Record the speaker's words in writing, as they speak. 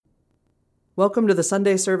Welcome to the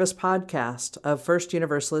Sunday Service podcast of First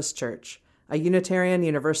Universalist Church, a Unitarian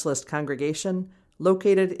Universalist congregation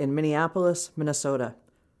located in Minneapolis, Minnesota.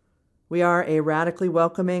 We are a radically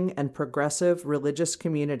welcoming and progressive religious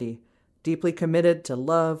community, deeply committed to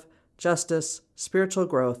love, justice, spiritual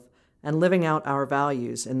growth, and living out our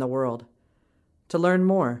values in the world. To learn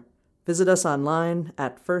more, visit us online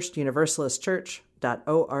at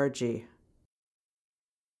firstuniversalistchurch.org.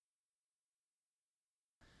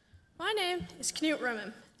 My name is Knut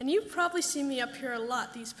Remen, and you've probably seen me up here a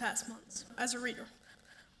lot these past months as a reader.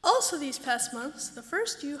 Also these past months, the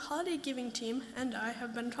First U Holiday Giving Team and I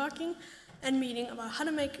have been talking and meeting about how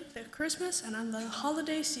to make the Christmas and the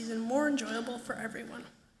holiday season more enjoyable for everyone.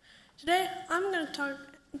 Today I'm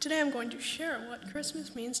going to share what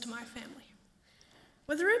Christmas means to my family.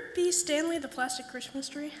 Whether it be Stanley the plastic Christmas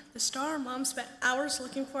tree, the star Mom spent hours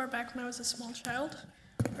looking for back when I was a small child,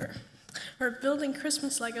 or building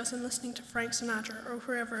Christmas Legos and listening to Frank Sinatra or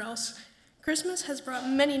whoever else, Christmas has brought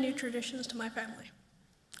many new traditions to my family,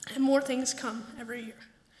 and more things come every year.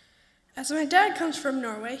 As my dad comes from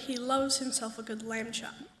Norway, he loves himself a good lamb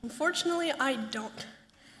chop. Unfortunately, I don't.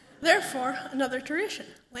 Therefore, another tradition,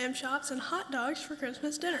 lamb chops and hot dogs for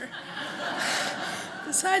Christmas dinner.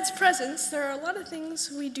 Besides presents, there are a lot of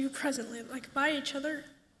things we do presently, like buy each other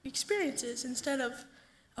experiences instead of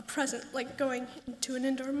a present, like going to an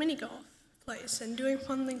indoor mini golf place and doing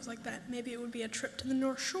fun things like that. Maybe it would be a trip to the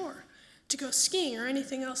North Shore, to go skiing or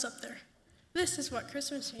anything else up there. This is what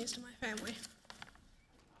Christmas means to my family.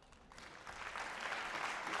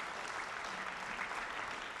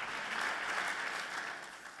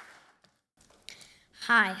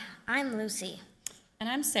 Hi, I'm Lucy. And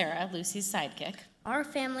I'm Sarah, Lucy's sidekick. Our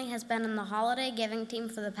family has been in the holiday giving team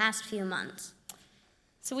for the past few months.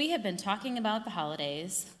 So we have been talking about the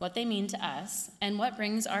holidays, what they mean to us, and what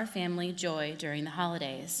brings our family joy during the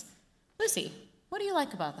holidays. Lucy, what do you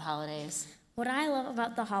like about the holidays? What I love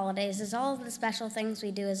about the holidays is all of the special things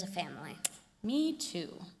we do as a family. Me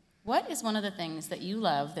too. What is one of the things that you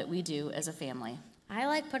love that we do as a family? I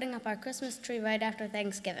like putting up our Christmas tree right after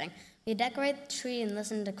Thanksgiving. We decorate the tree and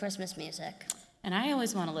listen to Christmas music. And I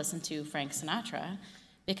always want to listen to Frank Sinatra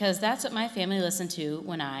because that's what my family listened to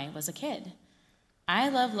when I was a kid. I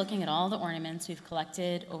love looking at all the ornaments we've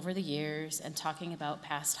collected over the years and talking about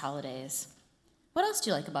past holidays. What else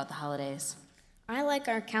do you like about the holidays? I like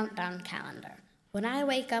our countdown calendar. When I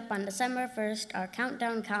wake up on December 1st, our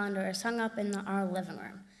countdown calendar is hung up in our living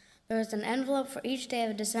room. There is an envelope for each day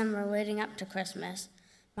of December leading up to Christmas.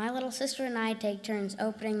 My little sister and I take turns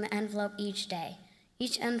opening the envelope each day.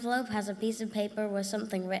 Each envelope has a piece of paper with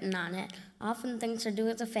something written on it, often things to do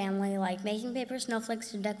with the family, like making paper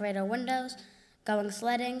snowflakes to decorate our windows, going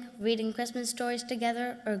sledding, reading Christmas stories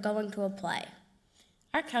together, or going to a play.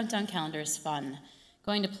 Our countdown calendar is fun.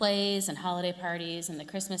 Going to plays and holiday parties and the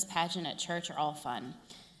Christmas pageant at church are all fun.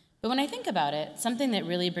 But when I think about it, something that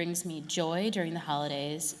really brings me joy during the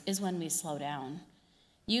holidays is when we slow down.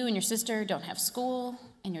 You and your sister don't have school,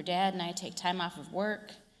 and your dad and I take time off of work.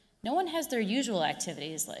 No one has their usual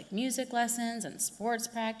activities like music lessons and sports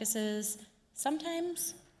practices.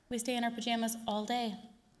 Sometimes we stay in our pajamas all day.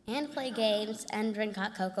 And play games and drink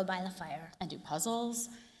hot cocoa by the fire. And do puzzles.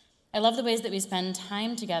 I love the ways that we spend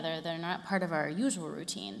time together that are not part of our usual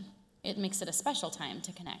routine. It makes it a special time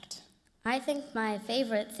to connect. I think my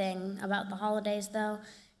favorite thing about the holidays, though,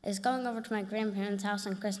 is going over to my grandparents' house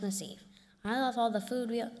on Christmas Eve. I love all the food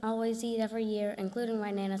we always eat every year, including my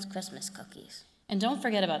Nana's Christmas cookies. And don't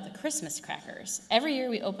forget about the Christmas crackers. Every year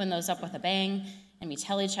we open those up with a bang, and we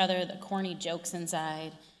tell each other the corny jokes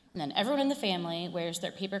inside. And then everyone in the family wears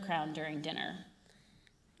their paper crown during dinner.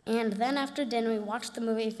 And then after dinner, we watch the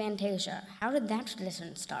movie Fantasia. How did that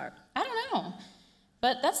tradition start? I don't know.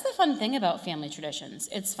 But that's the fun thing about family traditions.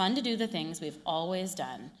 It's fun to do the things we've always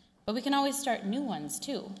done, but we can always start new ones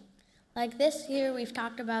too. Like this year, we've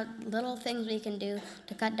talked about little things we can do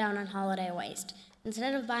to cut down on holiday waste.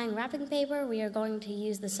 Instead of buying wrapping paper, we are going to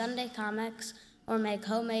use the Sunday comics or make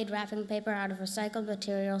homemade wrapping paper out of recycled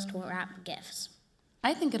materials to wrap gifts.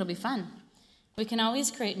 I think it'll be fun. We can always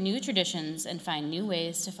create new traditions and find new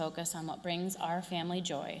ways to focus on what brings our family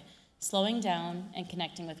joy, slowing down and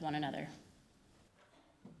connecting with one another.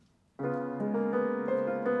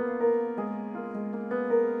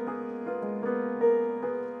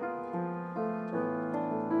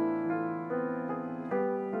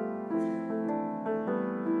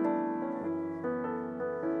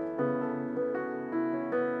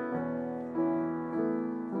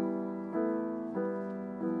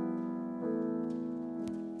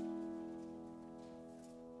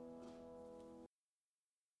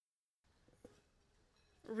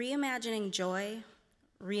 Reimagining joy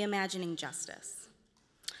Reimagining Justice.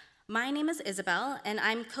 My name is Isabel, and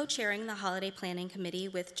I'm co-chairing the Holiday Planning Committee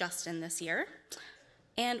with Justin this year.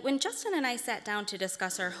 And when Justin and I sat down to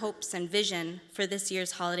discuss our hopes and vision for this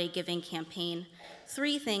year's holiday giving campaign,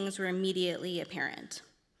 3 things were immediately apparent.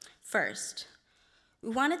 First, we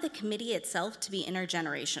wanted the committee itself to be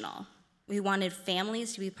intergenerational. We wanted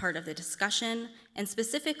families to be part of the discussion, and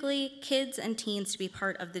specifically, kids and teens to be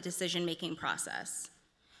part of the decision-making process.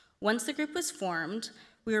 Once the group was formed,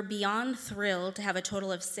 we were beyond thrilled to have a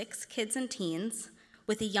total of 6 kids and teens,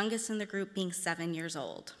 with the youngest in the group being 7 years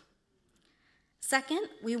old. Second,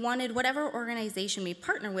 we wanted whatever organization we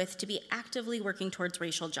partner with to be actively working towards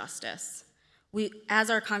racial justice. As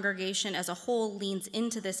our congregation as a whole leans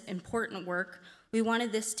into this important work, we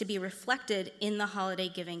wanted this to be reflected in the holiday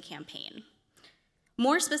giving campaign.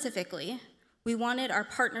 More specifically, we wanted our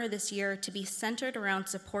partner this year to be centered around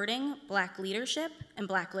supporting Black leadership and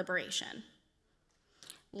Black liberation.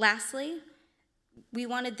 Lastly, we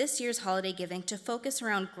wanted this year's holiday giving to focus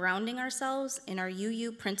around grounding ourselves in our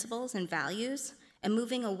UU principles and values and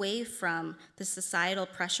moving away from the societal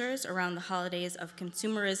pressures around the holidays of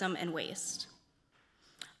consumerism and waste.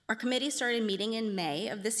 Our committee started meeting in May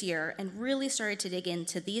of this year and really started to dig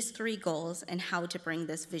into these 3 goals and how to bring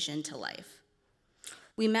this vision to life.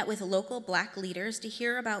 We met with local Black leaders to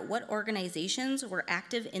hear about what organizations were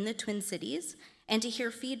active in the Twin Cities and to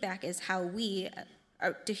hear feedback on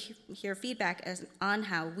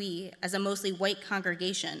how we, as a mostly white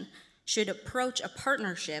congregation, should approach a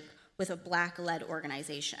partnership with a Black-led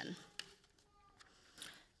organization.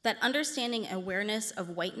 That understanding and awareness of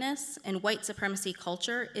whiteness and white supremacy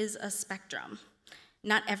culture is a spectrum.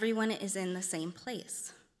 Not everyone is in the same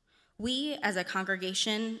place. We, as a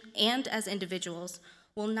congregation and as individuals,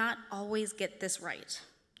 will not always get this right.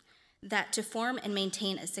 That to form and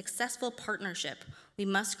maintain a successful partnership, we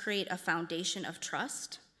must create a foundation of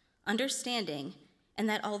trust, understanding, and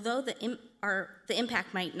that although the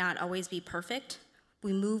impact might not always be perfect,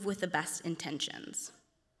 we move with the best intentions.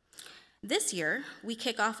 This year, we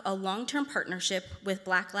kick off a long-term partnership with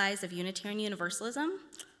Black Lives of Unitarian Universalism,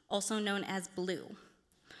 also known as BLUE.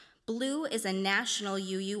 BLUE is a national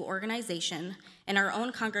UU organization, and our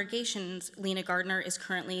own congregation's Lena Gardner is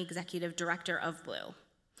currently executive director of BLUE.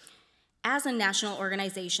 As a national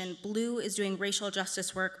organization, BLUE is doing racial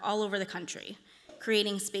justice work all over the country,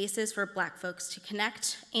 creating spaces for Black folks to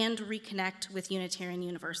connect and reconnect with Unitarian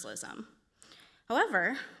Universalism.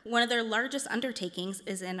 However, one of their largest undertakings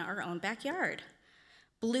is in our own backyard.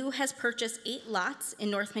 BLUE has purchased 8 lots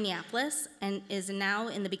in North Minneapolis and is now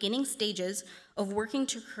in the beginning stages of working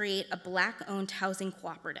to create a Black-owned housing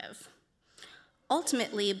cooperative.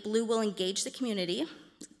 Ultimately, BLUE will engage the community,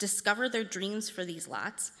 discover their dreams for these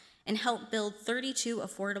lots, and help build 32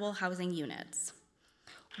 affordable housing units.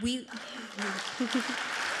 We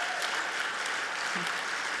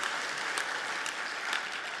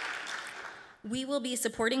will be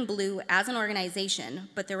supporting BLUE as an organization,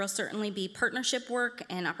 but there will certainly be partnership work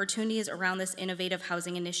and opportunities around this innovative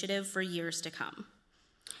housing initiative for years to come.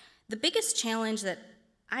 The biggest challenge that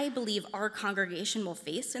I believe our congregation will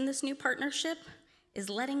face in this new partnership is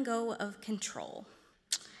letting go of control.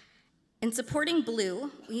 In supporting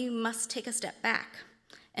BLUE, we must take a step back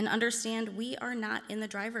and understand we are not in the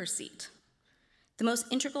driver's seat. The most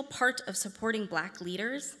integral part of supporting Black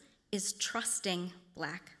leaders is trusting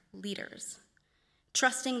Black leaders.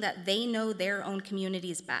 Trusting that they know their own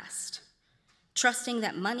communities best. Trusting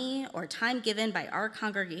that money or time given by our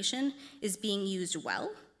congregation is being used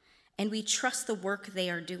well, and we trust the work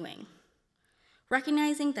they are doing.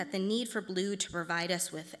 Recognizing that the need for BLUE to provide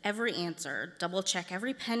us with every answer, double-check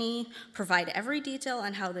every penny, provide every detail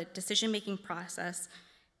on how the decision-making process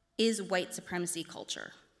is white supremacy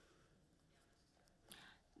culture.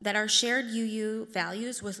 That our shared UU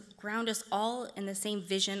values will ground us all in the same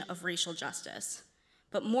vision of racial justice.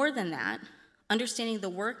 But more than that, understanding the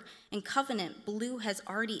work and covenant BLUE has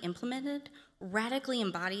already implemented radically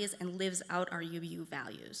embodies and lives out our UU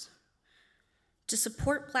values. To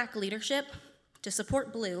support Black leadership, to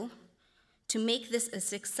support BLUE, to make this a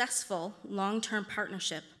successful long-term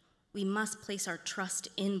partnership, we must place our trust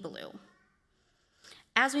in BLUE.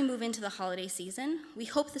 As we move into the holiday season, we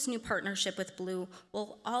hope this new partnership with BLUE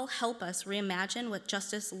will all help us reimagine what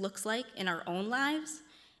justice looks like in our own lives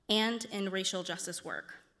and in racial justice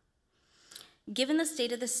work. Given the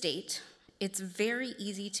state of the state, it's very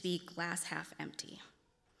easy to be glass half empty.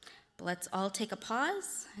 But let's all take a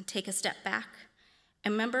pause and take a step back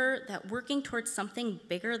and remember that working towards something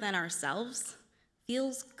bigger than ourselves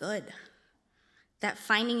feels good. That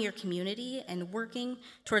finding your community and working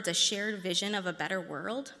towards a shared vision of a better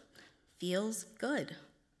world feels good.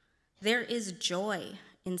 There is joy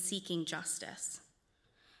in seeking justice.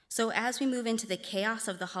 So as we move into the chaos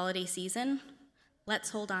of the holiday season,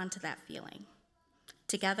 let's hold on to that feeling.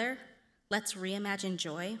 Together, let's reimagine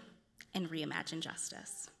joy and reimagine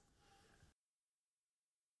justice.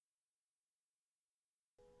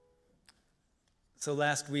 So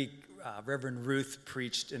last week, Reverend Ruth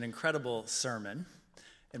preached an incredible sermon,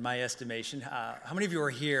 in my estimation. How many of you were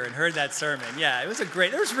here and heard that sermon? Yeah, it was a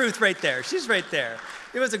great, there's Ruth right there. She's right there.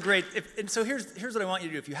 It was a great, and so here's what I want you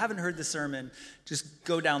to do. If you haven't heard the sermon, just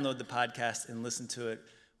go download the podcast and listen to it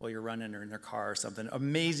while you're running or in your car or something.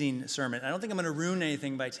 Amazing sermon. I don't think I'm going to ruin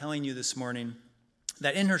anything by telling you this morning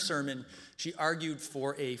that in her sermon, she argued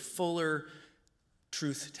for a fuller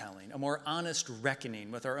truth-telling, a more honest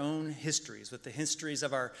reckoning with our own histories, with the histories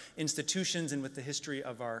of our institutions and with the history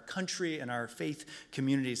of our country and our faith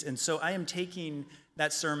communities. And so I am taking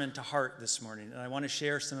that sermon to heart this morning, and I want to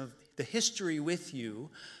share some of the history with you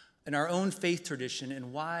in our own faith tradition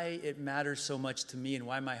and why it matters so much to me and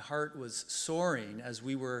why my heart was soaring as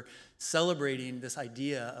we were celebrating this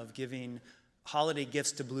idea of giving holiday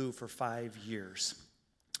gifts to Blue for 5 years.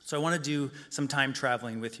 So I want to do some time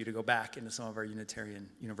traveling with you to go back into some of our Unitarian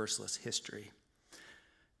Universalist history.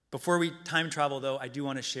 Before we time travel, though, I do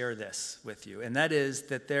want to share this with you, and that is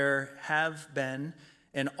that there are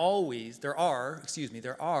and always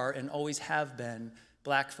have been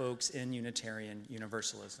black folks in Unitarian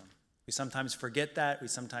Universalism. We sometimes forget that. We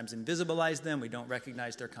sometimes invisibilize them. We don't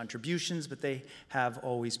recognize their contributions, but they have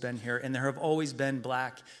always been here, and there have always been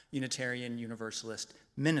black Unitarian Universalist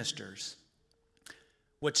ministers.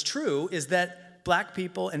 What's true is that black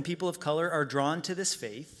people and people of color are drawn to this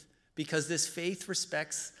faith because this faith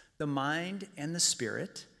respects the mind and the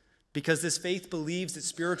spirit, because this faith believes that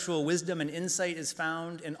spiritual wisdom and insight is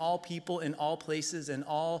found in all people, in all places, in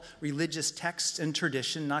all religious texts and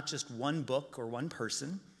tradition, not just one book or one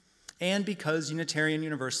person, and because Unitarian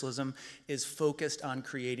Universalism is focused on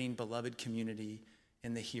creating beloved community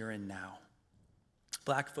in the here and now.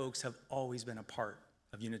 Black folks have always been a part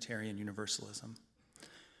of Unitarian Universalism.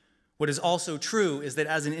 What is also true is that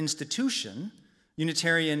as an institution,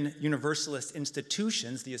 Unitarian Universalist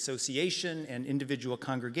institutions, the association and individual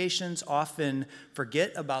congregations, often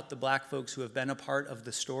forget about the black folks who have been a part of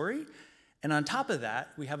the story. And on top of that,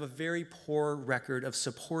 we have a very poor record of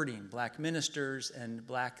supporting black ministers and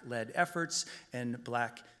black-led efforts and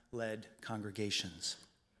black-led congregations.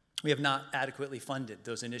 We have not adequately funded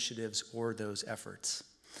those initiatives or those efforts.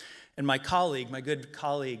 And my good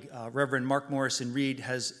colleague, Reverend Mark Morrison Reed,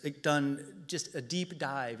 has done just a deep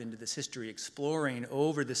dive into this history, exploring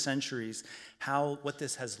over the centuries what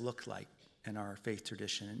this has looked like in our faith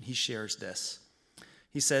tradition. And he shares this.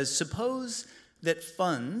 He says, suppose that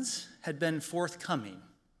funds had been forthcoming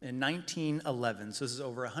in 1911, so this is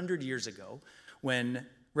over 100 years ago, when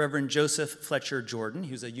Reverend Joseph Fletcher Jordan,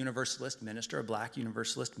 he was a Universalist minister, a black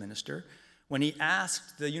Universalist minister, when he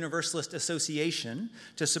asked the Universalist Association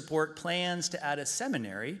to support plans to add a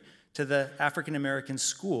seminary to the African American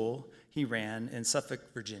school he ran in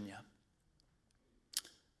Suffolk, Virginia.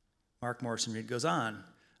 Mark Morrison Reed goes on,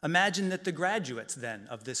 imagine that the graduates then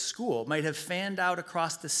of this school might have fanned out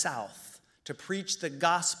across the South to preach the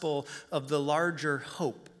gospel of the larger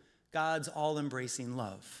hope, God's all-embracing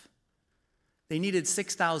love. They needed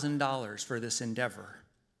 $6,000 for this endeavor.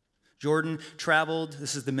 Jordan traveled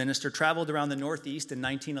around the Northeast in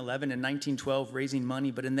 1911 and 1912 raising money,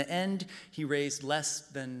 but in the end, he raised less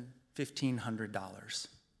than $1,500.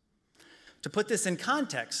 To put this in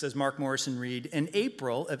context, says Mark Morrison Reed, in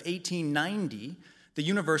April of 1890, the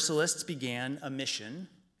Universalists began a mission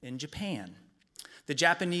in Japan. The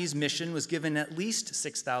Japanese mission was given at least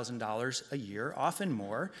 $6,000 a year, often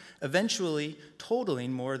more, eventually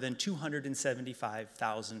totaling more than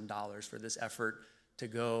 $275,000 for this effort to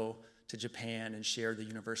go to Japan and share the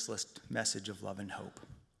Universalist message of love and hope.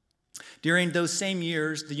 During those same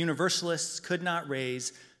years, the Universalists could not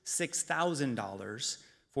raise $6,000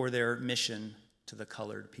 for their mission to the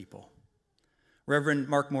colored people. Reverend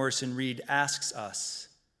Mark Morrison Reed asks us,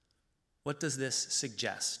 what does this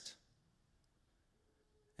suggest?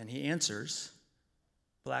 And he answers,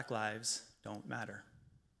 black lives don't matter.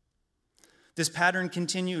 This pattern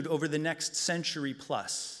continued over the next century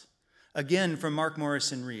plus. Again, from Mark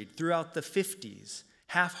Morrison Reed, throughout the 50s,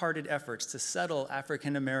 half-hearted efforts to settle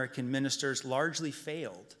African American ministers largely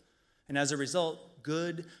failed. And as a result,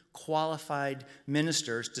 good, qualified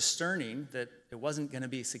ministers, discerning that it wasn't going to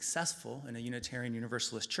be successful in a Unitarian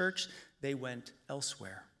Universalist church, they went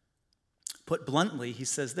elsewhere. Put bluntly, he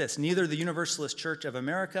says this, neither the Universalist Church of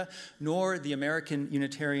America nor the American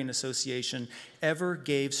Unitarian Association ever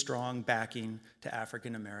gave strong backing to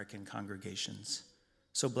African American congregations.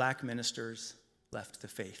 So black ministers left the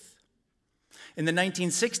faith. In the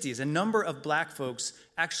 1960s, a number of black folks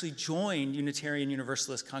actually joined Unitarian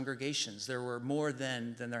Universalist congregations. There were more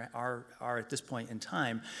than there are at this point in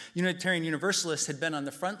time. Unitarian Universalists had been on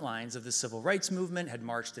the front lines of the civil rights movement, had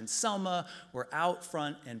marched in Selma, were out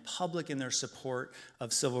front and public in their support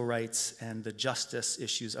of civil rights and the justice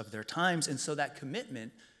issues of their times. And so that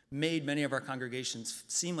commitment made many of our congregations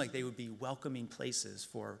seem like they would be welcoming places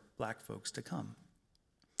for black folks to come.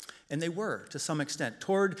 And they were, to some extent.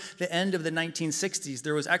 Toward the end of the 1960s,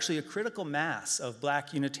 there was actually a critical mass of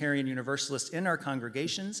black Unitarian Universalists in our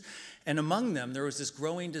congregations, and among them, there was this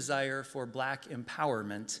growing desire for black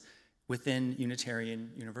empowerment within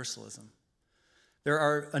Unitarian Universalism. There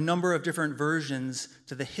are a number of different versions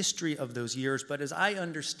to the history of those years, but as I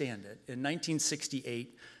understand it, in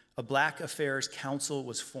 1968, a Black Affairs Council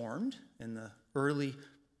was formed in the early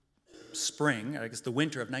spring, I guess the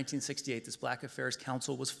winter of 1968, this Black Affairs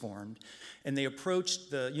Council was formed, and they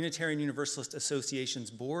approached the Unitarian Universalist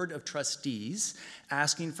Association's Board of Trustees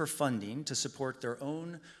asking for funding to support their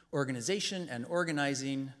own organization and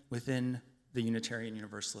organizing within the Unitarian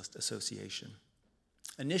Universalist Association.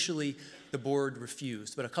 Initially, the board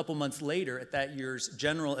refused, but a couple months later, at that year's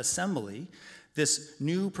General Assembly, this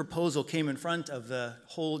new proposal came in front of the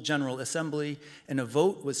whole General Assembly, and a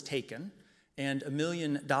vote was taken, and $1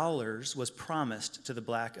 million was promised to the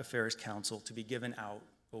Black Affairs Council to be given out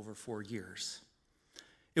over 4 years.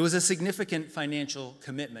 It was a significant financial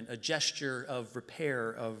commitment, a gesture of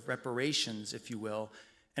repair, of reparations, if you will,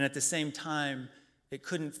 and at the same time, it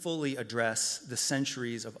couldn't fully address the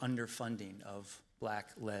centuries of underfunding of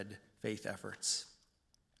Black-led faith efforts.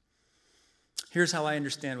 Here's how I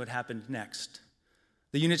understand what happened next.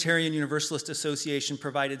 The Unitarian Universalist Association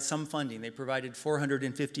provided some funding. They provided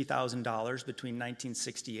 $450,000 between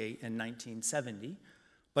 1968 and 1970,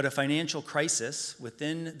 but a financial crisis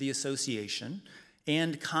within the association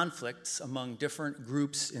and conflicts among different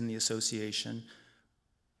groups in the association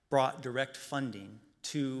brought direct funding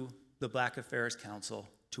to the Black Affairs Council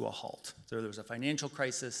to a halt. So there was a financial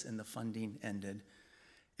crisis and the funding ended.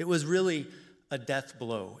 It was really a death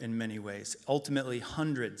blow in many ways. Ultimately,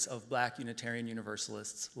 hundreds of Black Unitarian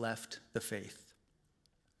Universalists left the faith.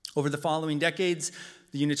 Over the following decades,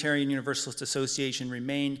 the Unitarian Universalist Association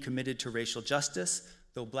remained committed to racial justice,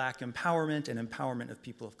 though Black empowerment and empowerment of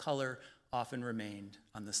people of color often remained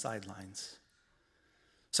on the sidelines.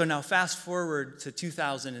 So now fast forward to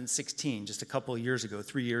 2016, just a couple of years ago,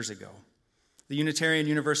 3 years ago. The Unitarian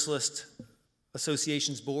Universalist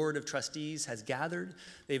Association's Board of Trustees has gathered.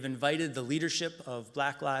 They've invited the leadership of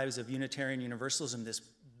Black Lives of Unitarian Universalism, this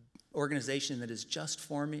organization that is just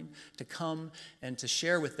forming, to come and to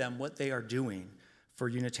share with them what they are doing for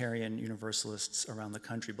Unitarian Universalists around the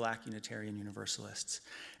country, Black Unitarian Universalists.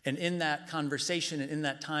 And in that conversation and in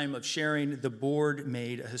that time of sharing, the board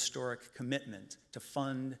made a historic commitment to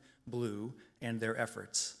fund Blue and their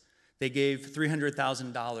efforts. They gave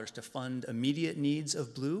 $300,000 to fund immediate needs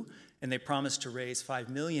of Blue, and they promised to raise $5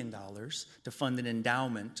 million to fund an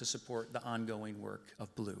endowment to support the ongoing work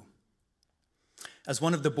of Blue. As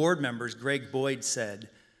one of the board members, Greg Boyd, said,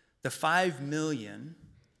 the $5 million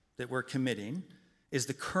that we're committing is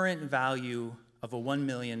the current value of a $1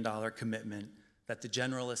 million commitment that the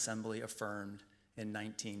General Assembly affirmed in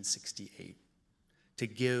 1968 to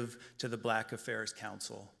give to the Black Affairs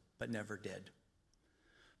Council, but never did.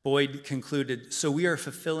 Boyd concluded, so we are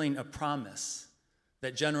fulfilling a promise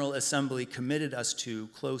that General Assembly committed us to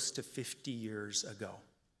close to 50 years ago.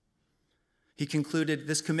 He concluded,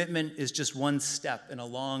 this commitment is just one step in a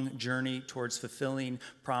long journey towards fulfilling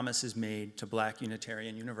promises made to Black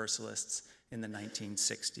Unitarian Universalists in the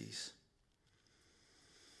 1960s.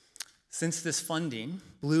 Since this funding,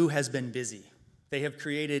 Blue has been busy. They have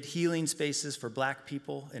created healing spaces for Black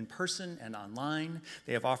people in person and online.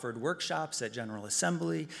 They have offered workshops at General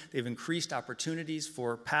Assembly. They've increased opportunities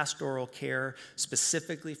for pastoral care,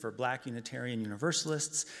 specifically for Black Unitarian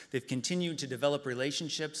Universalists. They've continued to develop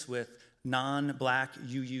relationships with non-Black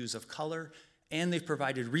UUs of color, and they've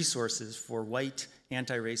provided resources for white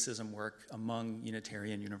anti-racism work among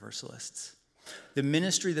Unitarian Universalists. The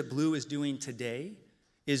ministry that Blue is doing today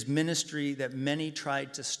is ministry that many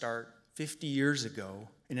tried to start 50 years ago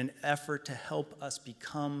in an effort to help us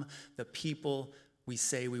become the people we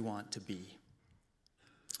say we want to be.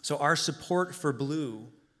 So our support for Blue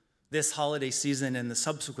this holiday season and the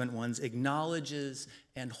subsequent ones acknowledges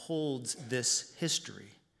and holds this history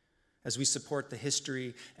as we support the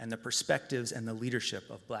history and the perspectives and the leadership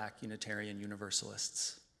of Black Unitarian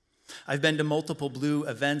Universalists. I've been to multiple Blue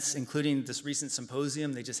events, including this recent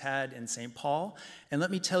symposium they just had in St. Paul. And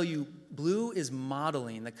let me tell you, Blue is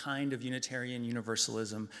modeling the kind of Unitarian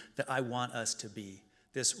Universalism that I want us to be.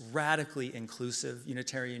 This radically inclusive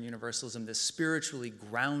Unitarian Universalism, this spiritually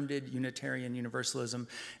grounded Unitarian Universalism,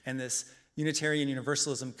 and this Unitarian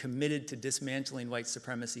Universalism committed to dismantling white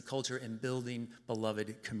supremacy culture and building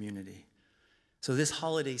beloved community. So this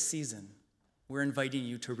holiday season, we're inviting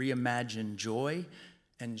you to reimagine joy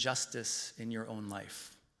and justice in your own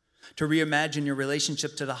life, to reimagine your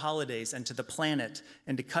relationship to the holidays and to the planet,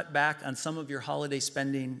 and to cut back on some of your holiday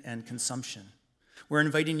spending and consumption. We're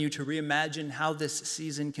inviting you to reimagine how this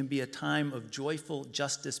season can be a time of joyful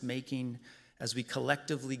justice making as we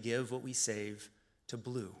collectively give what we save to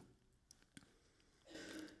Blue.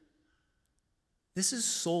 This is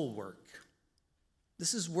soul work.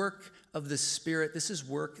 This is work of the Spirit. This is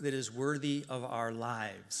work that is worthy of our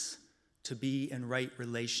lives, to be in right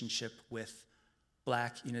relationship with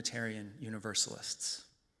Black Unitarian Universalists.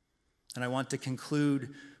 And I want to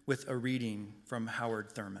conclude with a reading from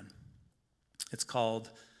Howard Thurman. It's called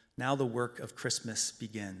Now the Work of Christmas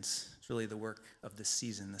Begins. It's really the work of the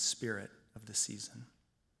season, the spirit of the season.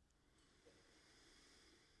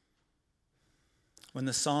 When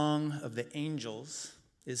the song of the angels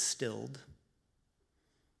is stilled,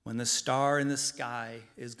 when the star in the sky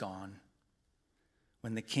is gone,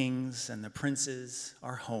 when the kings and the princes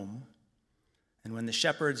are home, and when the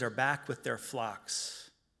shepherds are back with their flocks,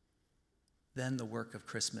 then the work of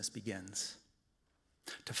Christmas begins.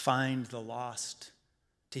 To find the lost,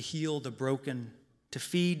 to heal the broken, to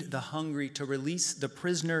feed the hungry, to release the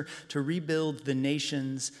prisoner, to rebuild the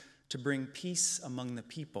nations, to bring peace among the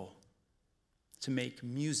people, to make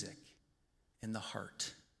music in the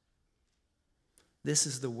heart. This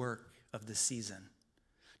is the work of the season.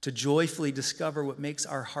 To joyfully discover what makes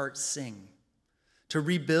our hearts sing, to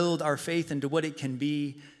rebuild our faith into what it can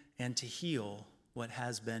be, and to heal what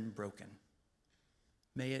has been broken.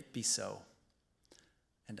 May it be so,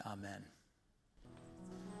 and amen.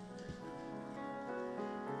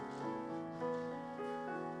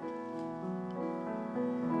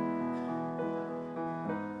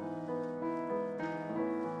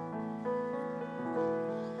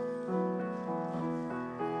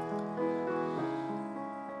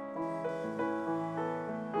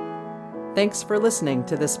 Thanks for listening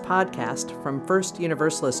to this podcast from First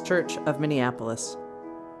Universalist Church of Minneapolis.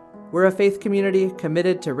 We're a faith community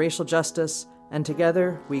committed to racial justice, and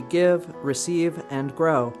together we give, receive, and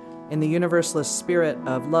grow in the Universalist spirit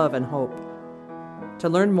of love and hope. To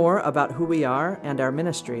learn more about who we are and our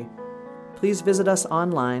ministry, please visit us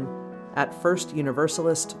online at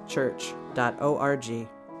firstuniversalistchurch.org.